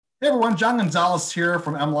Hey everyone, John Gonzalez here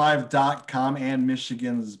from MLive.com and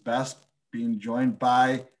Michigan's Best, being joined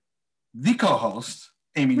by the co-host,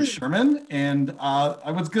 Amy Sherman. And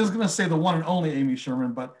I was going to say the one and only Amy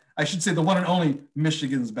Sherman, but I should say the one and only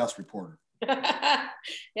Michigan's Best reporter. Yeah,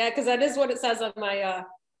 because that is what it says on my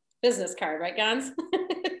business card, right, Gons?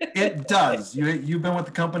 It does. You've been with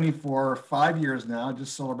the company for 5 years now,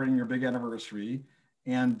 just celebrating your big anniversary.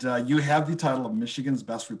 And you have the title of Michigan's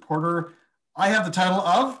Best reporter. I have the title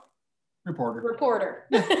of Reporter.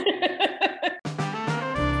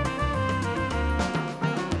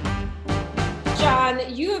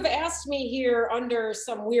 John, you have asked me here under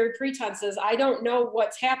some weird pretenses. I don't know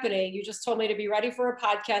what's happening. You just told me to be ready for a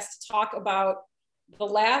podcast to talk about the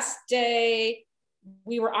last day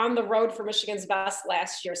we were on the road for Michigan's Best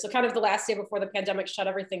last year. So kind of the last day before the pandemic shut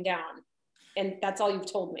everything down. And that's all you've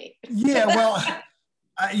told me. Yeah, well,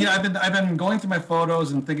 I've been going through my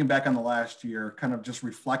photos and thinking back on the last year, kind of just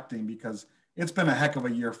reflecting, because it's been a heck of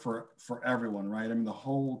a year for everyone, right? I mean, the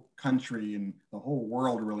whole country and the whole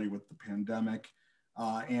world really with the pandemic.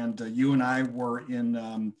 And you and I were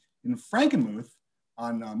in Frankenmuth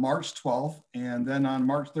on March 12th, and then on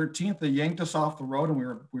March 13th, they yanked us off the road, and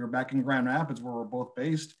we were back in Grand Rapids where we're both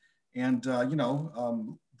based. And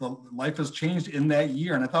the life has changed in that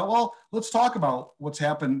year. And I thought, well, let's talk about what's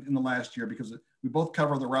happened in the last year, because we both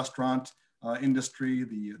cover the restaurant industry,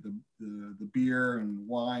 the beer and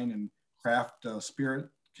wine and craft spirit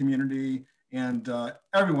community, and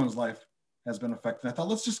everyone's life has been affected. I thought,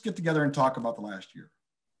 let's just get together and talk about the last year.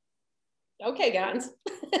 Okay, Gons.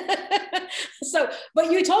 But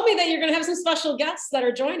you told me that you're going to have some special guests that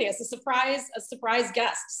are joining us, a surprise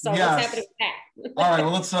guest. So yes. What's happening with that? All right,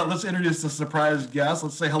 well, let's introduce the surprise guest.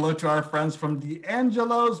 Let's say hello to our friends from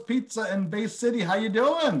D'Angelo's Pizza in Bay City. How you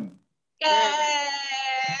doing? Yay!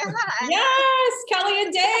 Yes, Kelly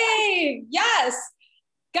and Dave. Yes.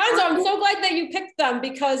 Gonzo, I'm so glad that you picked them,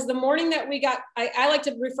 because the morning that we got, I like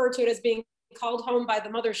to refer to it as being called home by the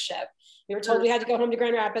mothership. We were told we had to go home to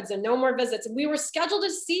Grand Rapids and no more visits. And we were scheduled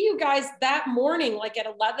to see you guys that morning, like at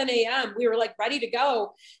 11 a.m. We were like ready to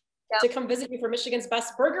go to come visit you for Michigan's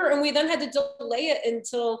Best Burger. And we then had to delay it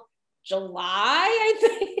until July, I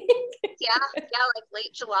think. Yeah, like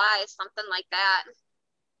late July, something like that.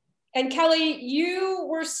 And Kelly, you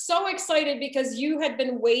were so excited because you had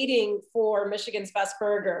been waiting for Michigan's Best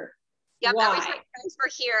Burger. Yep, Why? every time friends were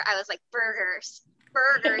here, I was like, burgers,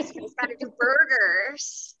 he's got to do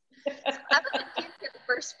burgers. So I was in for the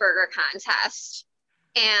first burger contest,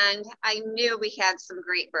 and I knew we had some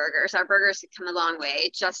great burgers. Our burgers had come a long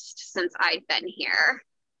way just since I'd been here,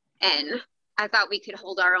 and I thought we could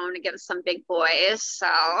hold our own against some big boys, so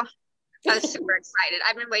I was super excited.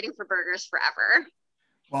 I've been waiting for burgers forever.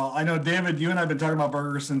 Well, I know, David, you and I have been talking about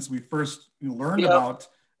burgers since we first learned about,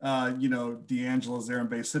 D'Angelo's there in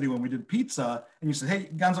Bay City when we did pizza. And you said, hey,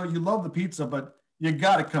 Gonzo, you love the pizza, but you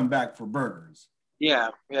got to come back for burgers.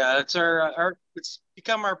 Yeah. It's it's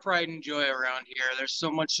become our pride and joy around here. There's so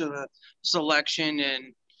much of the selection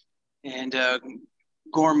and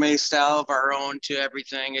gourmet style of our own to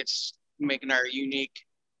everything. It's making our unique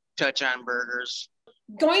touch on burgers.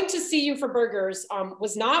 Going to see you for burgers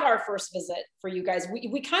was not our first visit for you guys.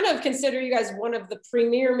 We kind of consider you guys one of the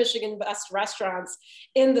premier Michigan Best restaurants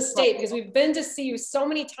in the state, because we've been to see you so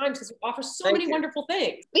many times because you offer so many wonderful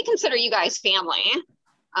things. We consider you guys family,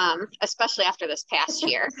 especially after this past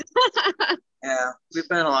year. Yeah, we've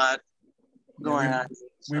been a lot going on.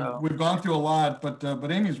 So. We've gone through a lot,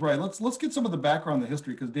 but Amy's right. Let's get some of the background, the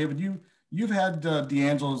history, because David, you've had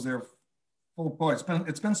D'Angelo's there. Oh boy,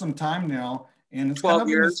 it's been some time now. And it's 12 kind of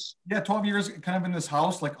years. 12 years, kind of in this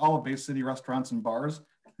house, like all of Bay City restaurants and bars.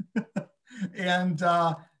 And,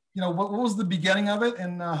 what was the beginning of it,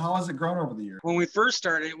 and how has it grown over the years? When we first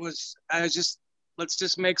started, let's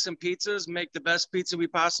just make some pizzas, make the best pizza we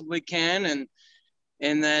possibly can.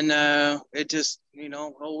 And then it just,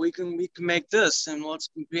 we can make this, and let's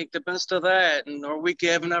make the best of that. Or we can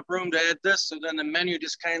have enough room to add this. So then the menu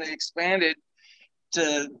just kind of expanded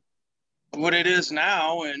to what it is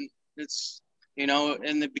now. And it's,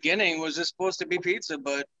 in the beginning, was just supposed to be pizza,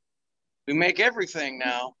 but we make everything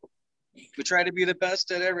now. We try to be the best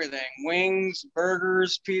at everything. Wings,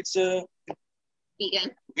 burgers, pizza,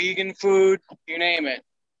 vegan food, you name it.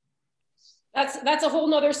 That's a whole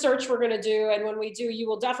nother search we're going to do. And when we do, you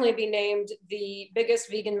will definitely be named the biggest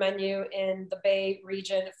vegan menu in the Bay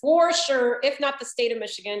region for sure, if not the state of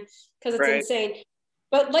Michigan, because it's insane.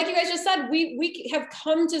 But like you guys just said, we have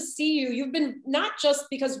come to see you. You've been, not just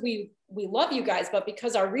because we love you guys, but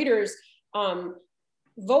because our readers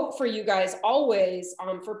vote for you guys always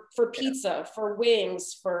for pizza, for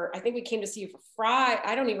wings, I think we came to see you for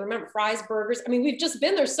I don't even remember, fries, burgers. I mean, we've just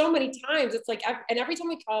been there so many times. It's like, and every time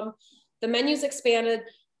we come, the menu's expanded.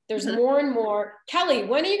 There's more and more. Kelly,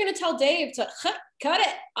 when are you going to tell Dave to cut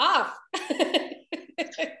it off? We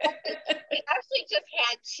actually just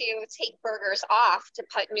had to take burgers off to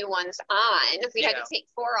put new ones on. We had to take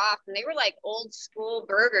 4 off, and they were like old school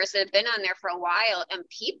burgers that had been on there for a while, and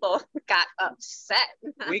people got upset.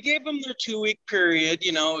 We gave them their 2-week period.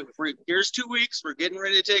 You know, here's 2 weeks. We're getting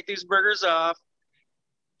ready to take these burgers off.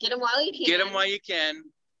 Get them while you can. Get them while you can.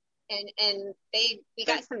 And we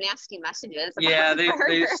got some nasty messages. Yeah,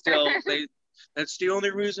 they still that's the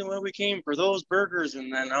only reason why we came, for those burgers.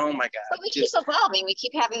 And then, oh my God. But we keep evolving. We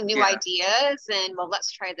keep having new ideas, and well,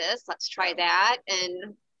 let's try this, let's try that.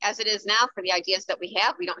 And as it is now, for the ideas that we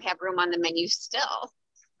have, we don't have room on the menu still.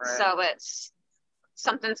 Right. So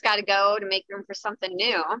something's got to go to make room for something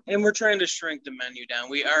new. And we're trying to shrink the menu down.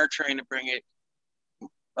 We are trying to bring it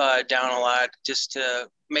down a lot, just to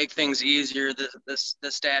make things easier.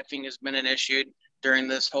 The staffing has been an issue during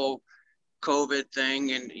this whole COVID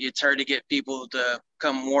thing, and it's hard to get people to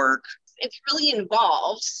come work. It's really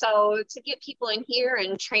involved. So to get people in here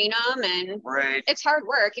and train them, and it's hard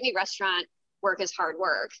work. Any restaurant work is hard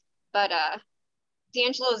work, but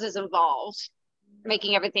D'Angelo's is involved,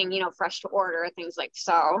 making everything, fresh to order, things like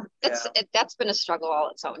so. That's been a struggle all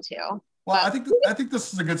its own too. Well, I think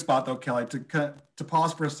this is a good spot though, Kelly, to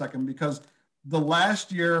pause for a second, because the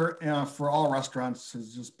last year for all restaurants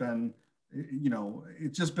has just been,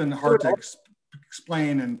 it's just been hard to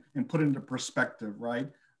explain and put into perspective, right?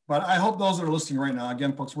 But I hope those that are listening right now,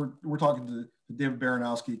 again, folks, we're talking to David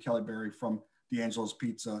Baranowski, Kelly Berry from D'Angelo's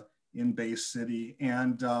Pizza in Bay City,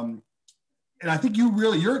 and I think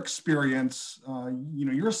your experience,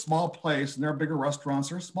 you're a small place, and there are bigger restaurants,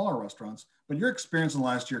 there are smaller restaurants, but your experience in the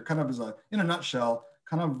last year, kind of in a nutshell,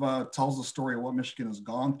 kind of tells the story of what Michigan has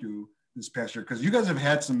gone through this past year, because you guys have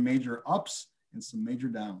had some major ups and some major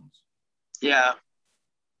downs. Yeah.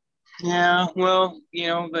 Well,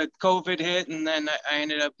 the COVID hit, and then I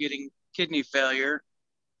ended up getting kidney failure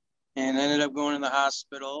and ended up going to the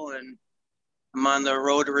hospital, and I'm on the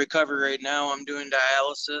road to recovery right now. I'm doing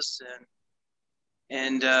dialysis,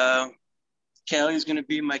 and Kelly's going to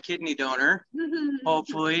be my kidney donor,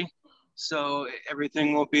 hopefully. So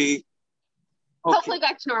everything will be okay. Hopefully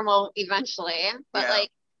back to normal eventually. But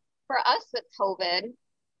for us with COVID,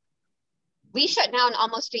 we shut down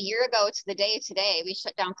almost a year ago to the day today. We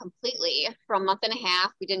shut down completely for a month and a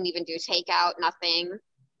half. We didn't even do takeout, nothing.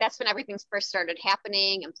 That's when everything first started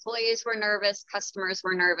happening. Employees were nervous, customers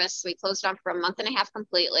were nervous. So we closed down for a month and a half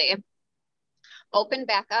completely. Opened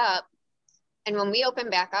back up. And when we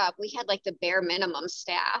opened back up, we had like the bare minimum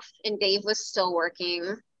staff, and Dave was still working,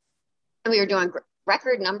 and we were doing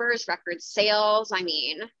record numbers, record sales. I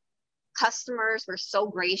mean, customers were so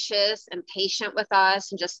gracious and patient with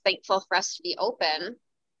us and just thankful for us to be open.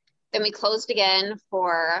 Then we closed again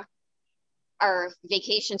for our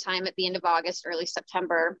vacation time at the end of August, early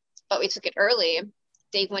September, but we took it early.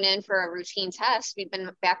 Dave went in for a routine test. We'd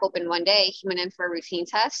been back open one day. He went in for a routine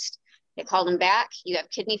test. They called him back. You have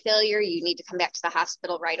kidney failure. You need to come back to the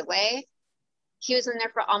hospital right away. He was in there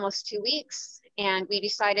for almost 2 weeks, and we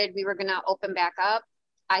decided we were going to open back up.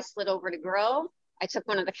 I slid over to grill. I took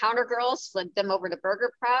one of the counter girls, slid them over to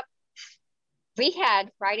burger prep. We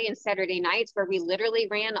had Friday and Saturday nights where we literally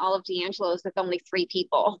ran all of D'Angelo's with only 3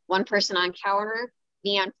 people. 1 person on counter,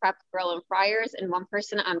 me on prep, grill, and fryers, and 1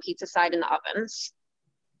 person on pizza side in the ovens.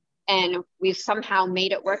 And we've somehow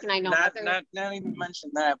made it work. And I know not even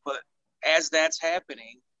mention that, but as that's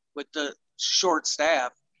happening with the short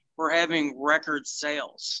staff, we're having record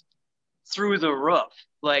sales through the roof,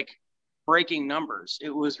 like breaking numbers.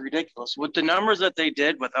 It was ridiculous with the numbers that they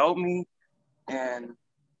did without me, and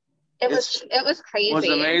it was crazy. It was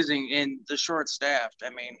amazing in the short staffed.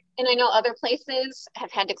 I mean, and I know other places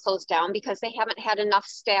have had to close down because they haven't had enough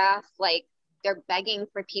staff. Like, they're begging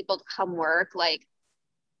for people to come work. Like,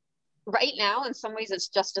 right now, in some ways, it's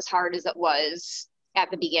just as hard as it was at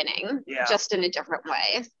the beginning, just in a different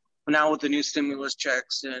way. Now with the new stimulus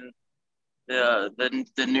checks and the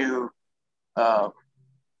new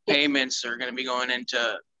payments are going to be going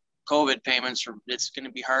into COVID payments, it's going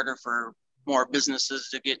to be harder for more businesses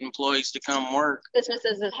to get employees to come work.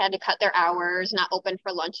 Businesses have had to cut their hours, not open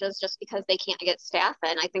for lunches just because they can't get staff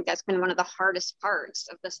in. I think that's been one of the hardest parts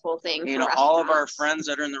of this whole thing. All of our friends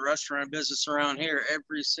that are in the restaurant business around here,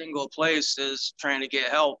 every single place is trying to get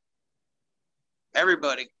help.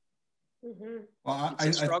 Everybody. Mm-hmm. Well,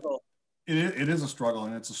 it's a struggle. It is a struggle,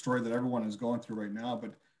 and it's a story that everyone is going through right now.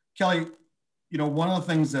 But Kelly, you know, one of the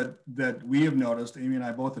things that we have noticed, Amy and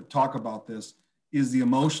I both have talked about this, is the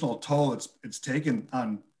emotional toll it's taken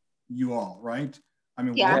on you all, right? I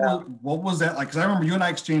mean, what was that like? Because I remember you and I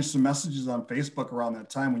exchanged some messages on Facebook around that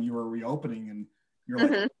time when you were reopening, and you're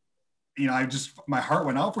like, you know, my heart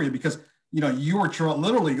went out for you because, you know, you were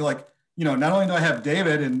literally like, you know, not only do I have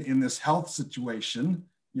David in this health situation,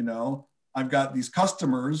 you know, I've got these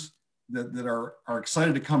customers that are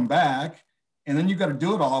excited to come back, and then you've got to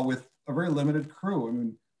do it all with a very limited crew. I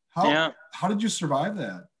mean, how did you survive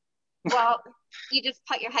that? Well, you just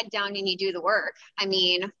put your head down and you do the work. I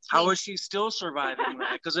mean, how is she still surviving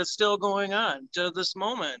that? Because it's still going on to this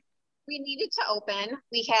moment. We needed to open.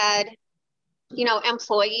 We had, you know,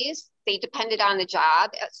 employees. They depended on the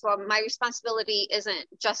job. So my responsibility isn't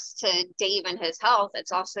just to Dave and his health.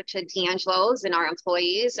 It's also to D'Angelo's and our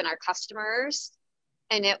employees and our customers.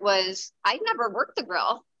 And it was, I never worked the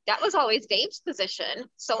grill. That was always Dave's position.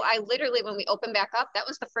 So I literally, when we opened back up, that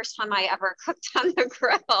was the first time I ever cooked on the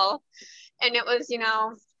grill. And it was, you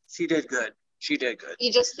know. She did good. She did good.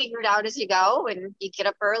 You just figure it out as you go, and you get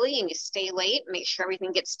up early and you stay late, make sure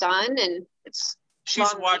everything gets done. And it's.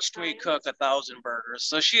 She's watched me cook 1,000 burgers,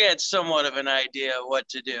 so she had somewhat of an idea what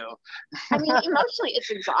to do. I mean, emotionally, it's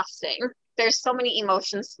exhausting. There's so many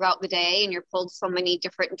emotions throughout the day, and you're pulled so many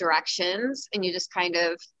different directions, and you just kind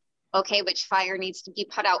of, okay, which fire needs to be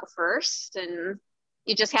put out first, and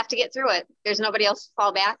you just have to get through it. There's nobody else to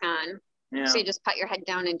fall back on. Yeah. So you just put your head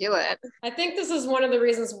down and do it. I think this is one of the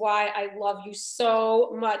reasons why I love you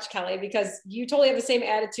so much, Kelly, because you totally have the same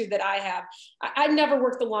attitude that I have. I never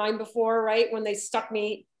worked the line before, right? When they stuck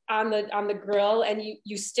me on the grill, and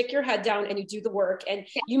you stick your head down and you do the work. And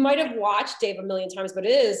you might have watched Dave a million times, but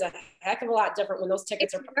it is a heck of a lot different when those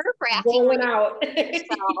tickets are rolling out.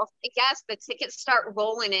 Yes, the tickets start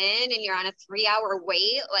rolling in and you're on a 3-hour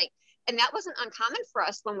wait. And that wasn't uncommon for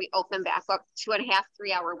us when we opened back up, 2.5,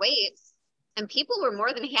 3-hour waits. And people were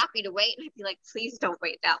more than happy to wait. And I'd be like, please don't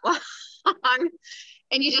wait that long.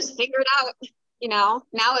 And you just figure it out, you know.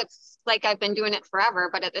 Now it's like I've been doing it forever.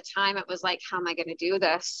 But at the time it was like, how am I going to do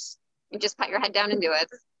this? And just put your head down and do it.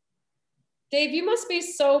 Dave, you must be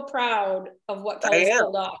so proud of what Kelly's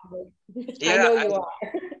pulled off. Yeah, I know you are.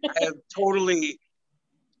 I am totally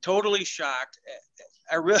shocked.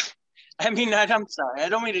 I'm sorry. I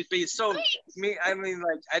don't mean to be so me. I mean,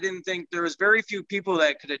 like, I didn't think there was very few people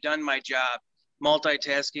that could have done my job,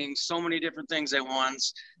 multitasking so many different things at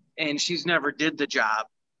once. And she's never did the job.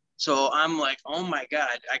 So I'm like, oh my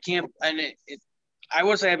God, I can't. And I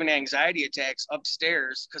was having anxiety attacks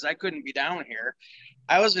upstairs because I couldn't be down here.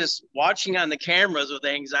 I was just watching on the cameras with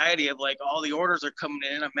anxiety of like, all the orders are coming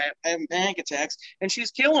in. I'm having panic attacks, and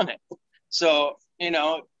she's killing it. So, you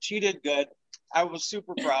know, she did good. I was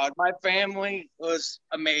super proud. My family was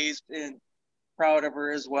amazed and proud of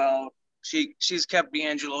her as well. She's kept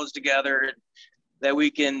D'Angelo's together, that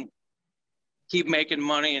we can keep making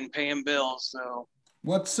money and paying bills. So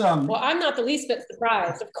what's well, I'm not the least bit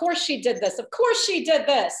surprised. Of course she did this. Of course she did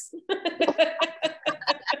this.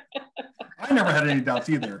 I never had any doubts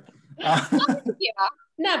either.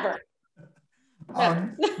 Never.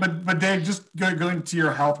 But Dave, just going to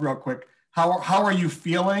your health real quick. How are you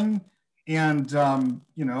feeling? And, how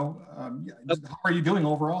are you doing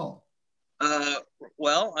overall?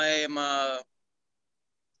 Well, I am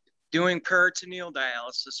doing peritoneal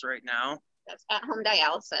dialysis right now. That's at-home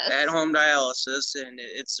dialysis. At-home dialysis, and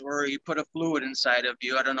it's where you put a fluid inside of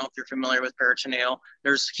you. I don't know if you're familiar with peritoneal.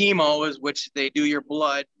 There's hemo, which they do your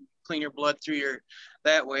blood, clean your blood through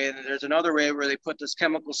that way. And there's another way where they put this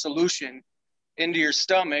chemical solution into your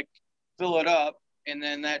stomach, fill it up, and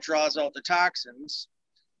then that draws out the toxins.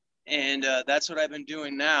 And that's what I've been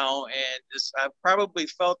doing now. And I've probably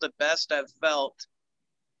felt the best I've felt,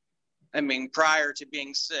 prior to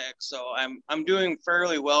being sick. So I'm doing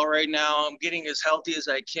fairly well right now. I'm getting as healthy as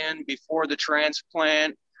I can before the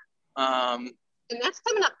transplant. And that's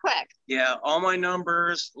coming up quick. Yeah, all my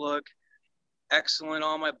numbers look excellent.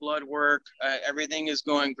 All my blood work, everything is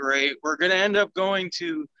going great. We're going to end up going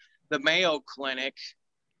to the Mayo Clinic.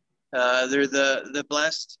 They're the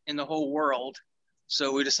best in the whole world.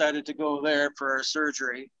 So we decided to go there for our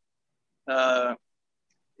surgery. We're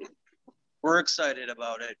excited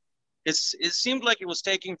about it. It seemed like it was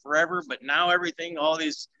taking forever, but now all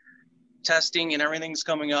these testing and everything's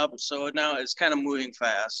coming up. So now it's kind of moving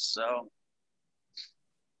fast. So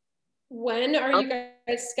when are you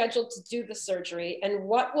guys scheduled to do the surgery, and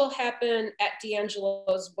what will happen at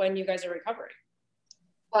D'Angelo's when you guys are recovering?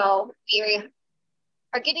 Well, we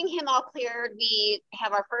are getting him all cleared. We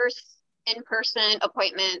have our first in-person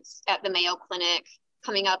appointments at the Mayo Clinic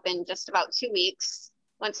coming up in just about 2 weeks.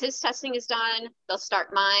 Once his testing is done, they'll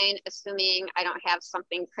start mine, assuming I don't have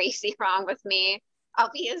something crazy wrong with me.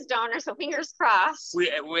 I'll be his donor, so fingers crossed.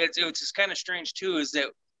 It's kind of strange too, is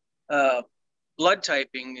that blood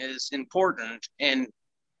typing is important, and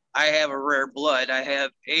I have a rare blood. I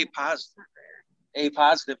have A positive. A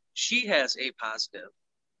positive. She has A positive.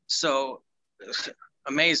 So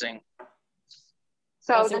amazing.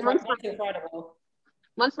 So that's incredible.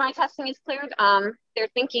 Once my testing is cleared, they're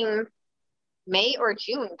thinking May or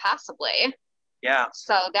June, possibly. Yeah.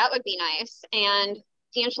 So that would be nice. And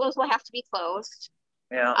D'Angelo's will have to be closed.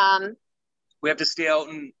 Yeah. We have to stay out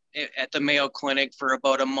at the Mayo Clinic for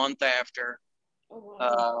about a month after.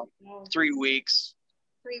 Oh, wow. 3 weeks.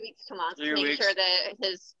 3 weeks to a month 3 to make weeks. sure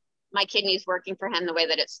that my kidney's working for him the way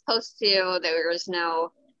that it's supposed to. There was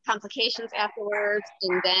no complications afterwards.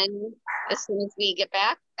 And then as soon as we get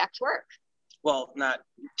back to work. Well, not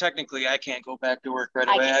technically, I can't go back to work right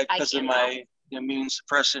away because of my immune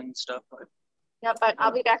suppression stuff. Yeah, but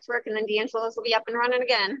I'll be back to work, and then D'Angelo's will be up and running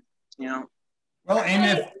again. Yeah. Well,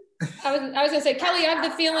 Amy, I was going to say, Kelly, I have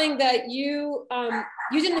the feeling that you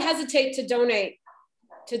didn't hesitate to donate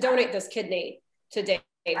this kidney to Dave,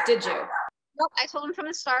 did you? Nope, I told him from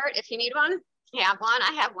the start, if you need one, have one.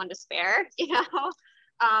 I have one to spare.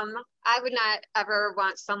 I would not ever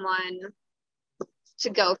want someone to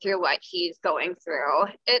go through what he's going through.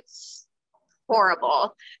 It's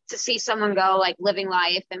horrible to see someone go like living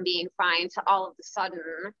life and being fine to all of a sudden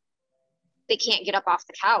they can't get up off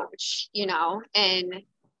the couch, and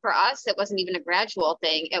for us it wasn't even a gradual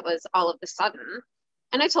thing, it was all of a sudden.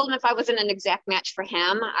 And I told him if I wasn't an exact match for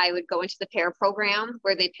him, I would go into the pair program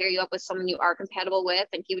where they pair you up with someone you are compatible with,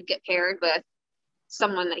 and he would get paired with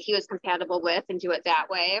someone that he was compatible with and do it that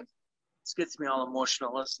way. This gets me all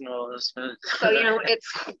emotional listening to all this. So, it's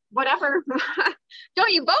whatever.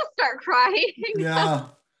 Don't you both start crying? Yeah.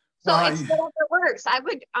 So it's whatever works. I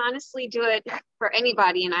would honestly do it for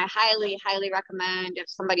anybody. And I highly, highly recommend if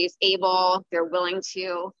somebody is able, they're willing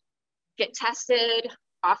to get tested,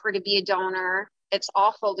 offer to be a donor. It's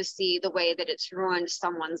awful to see the way that it's ruined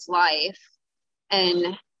someone's life.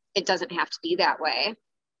 And it doesn't have to be that way.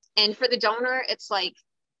 And for the donor, it's like,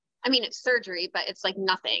 it's surgery, but it's like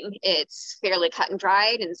nothing. It's fairly cut and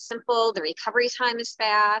dried and simple. The recovery time is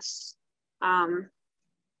fast.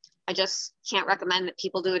 I just can't recommend that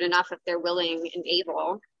people do it enough if they're willing and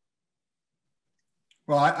able.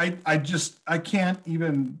 Well, I can't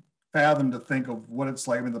even fathom to think of what it's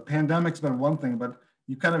like. The pandemic's been one thing, but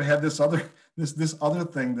you kind of had this other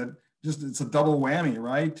thing that just, it's a double whammy,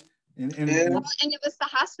 right? And it was the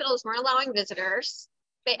hospitals weren't allowing visitors.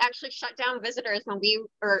 They actually shut down visitors when we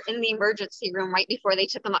were in the emergency room right before they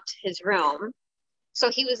took him up to his room.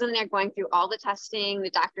 So he was in there going through all the testing,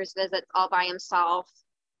 the doctor's visits all by himself.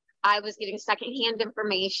 I was getting secondhand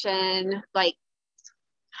information. Like,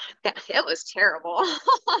 it was terrible.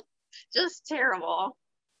 Just terrible.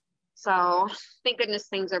 So thank goodness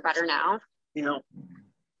things are better now.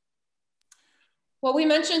 Well, we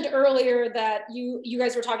mentioned earlier that you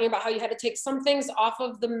guys were talking about how you had to take some things off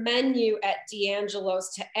of the menu at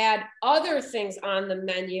D'Angelo's to add other things on the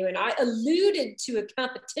menu. And I alluded to a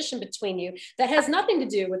competition between you that has nothing to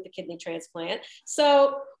do with the kidney transplant.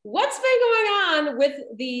 So what's been going on with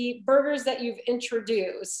the burgers that you've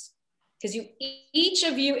introduced? Because each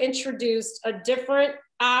of you introduced a different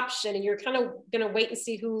option, and you're kind of going to wait and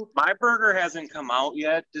see who. My burger hasn't come out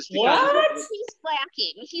yet. Just because what?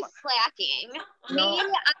 He's slacking. Me, I'm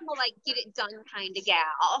a get it done kind of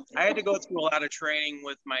gal. I had to go through a lot of training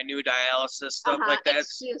with my new dialysis stuff like that.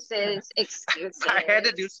 Excuses. I had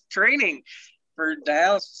to do some training for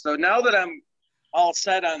dialysis. So now that I'm all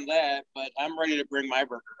set on that, but I'm ready to bring my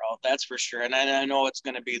burger out, that's for sure. And I know it's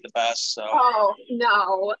going to be the best. So. Oh,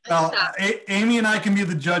 no. Well, Amy and I can be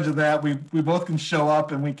the judge of that. We both can show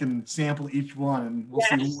up and we can sample each one, and we'll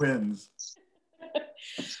see who wins.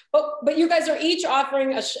 But you guys are each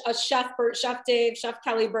offering a Chef Dave, Chef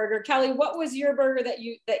Kelly burger. Kelly, what was your burger that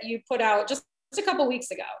you put out just a couple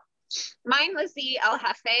weeks ago? Mine was the El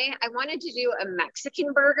Jefe. I wanted to do a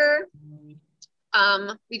Mexican burger.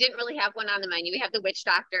 We didn't really have one on the menu. We have the Witch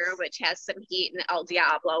Doctor, which has some heat, and El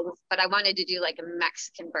Diablo, but I wanted to do like a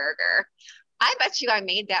Mexican burger. I bet you I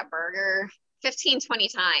made that burger 15, 20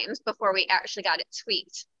 times before we actually got it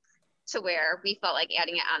tweaked to where we felt like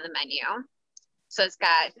adding it on the menu. So it's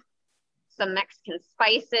got some Mexican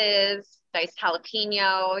spices, diced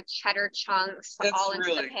jalapeno, cheddar chunks, all into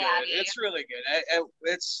the patty. It's really good.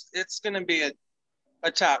 It's going to be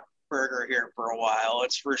a top burger here for a while.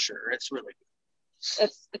 It's for sure. It's really good.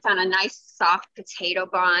 It's on a nice soft potato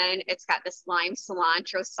bun. It's got this lime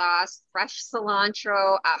cilantro sauce, fresh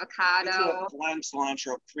cilantro, avocado. It's a lime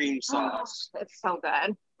cilantro cream sauce. Oh, it's so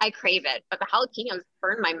good. I crave it, but the jalapenos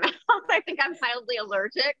burn my mouth. I think I'm mildly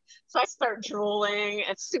allergic, so I start drooling.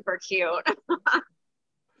 It's super cute.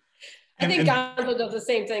 I think Gonzo does the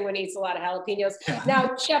same thing when he eats a lot of jalapenos.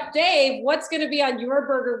 Now, Chef Dave, what's going to be on your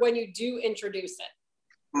burger when you do introduce it?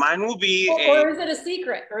 Mine will be or is it a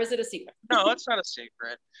secret? No, it's not a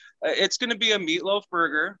secret. It's going to be a meatloaf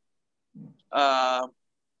burger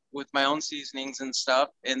with my own seasonings and stuff.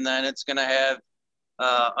 And then it's going to have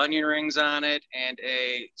onion rings on it and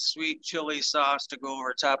a sweet chili sauce to go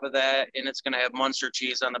over top of that. And it's going to have Munster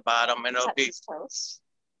cheese on the bottom. And it'll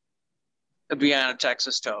be on a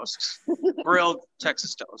Texas toast, grilled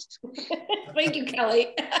Texas toast. Thank you,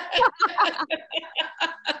 Kelly.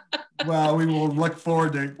 Well, we will look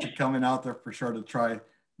forward to coming out there for sure to try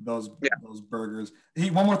those burgers. Hey,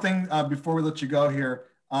 one more thing before we let you go here.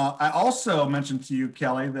 I also mentioned to you,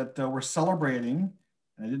 Kelly, that we're celebrating,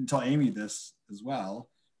 and I didn't tell Amy this as well.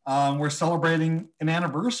 We're celebrating an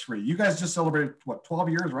anniversary. You guys just celebrated, what, 12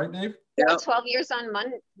 years, right, Dave? Yeah, 12 years on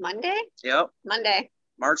Monday? Yep. Monday.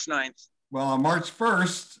 March 9th. Well, on March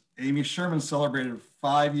 1st, Amy Sherman celebrated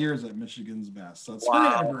 5 years at Michigan's Best. So it's her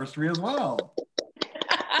anniversary as well.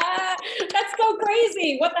 That's so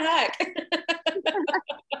crazy. What the heck?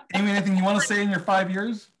 Amy, anything you want to say in your 5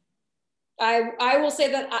 years? I will say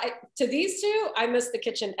that to these two, I miss the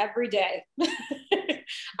kitchen every day.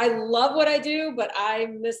 I love what I do, but I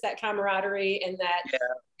miss that camaraderie and that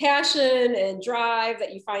passion and drive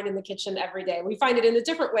that you find in the kitchen every day. We find it in a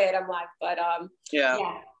different way at MLive, but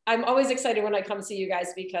I'm always excited when I come see you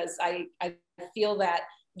guys because I feel that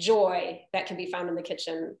joy that can be found in the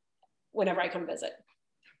kitchen whenever I come visit.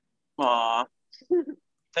 Aw,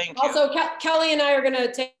 thank you. Also, Kelly and I are going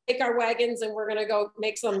to take our wagons and we're going to go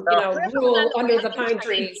make some, gruel under the pine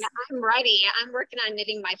trees. I'm ready. I'm working on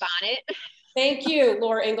knitting my bonnet. Thank you,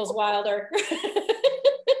 Laura Ingalls Wilder.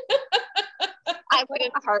 I would in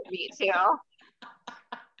a heartbeat too.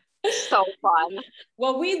 So fun.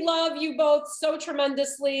 Well, we love you both so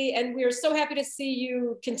tremendously, and we're so happy to see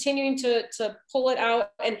you continuing to pull it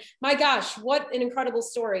out. And my gosh, what an incredible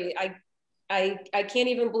story. I can't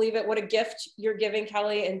even believe it. What a gift you're giving,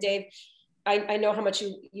 Kelly and Dave. I know how much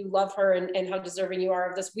you love her and how deserving you are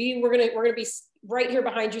of this. We're gonna be right here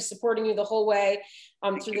behind you, supporting you the whole way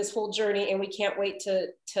through this whole journey, and we can't wait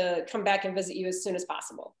to come back and visit you as soon as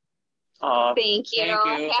possible. Thank you.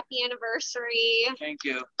 Happy anniversary. Thank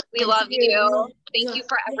you. We love you. Thank you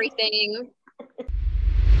for everything.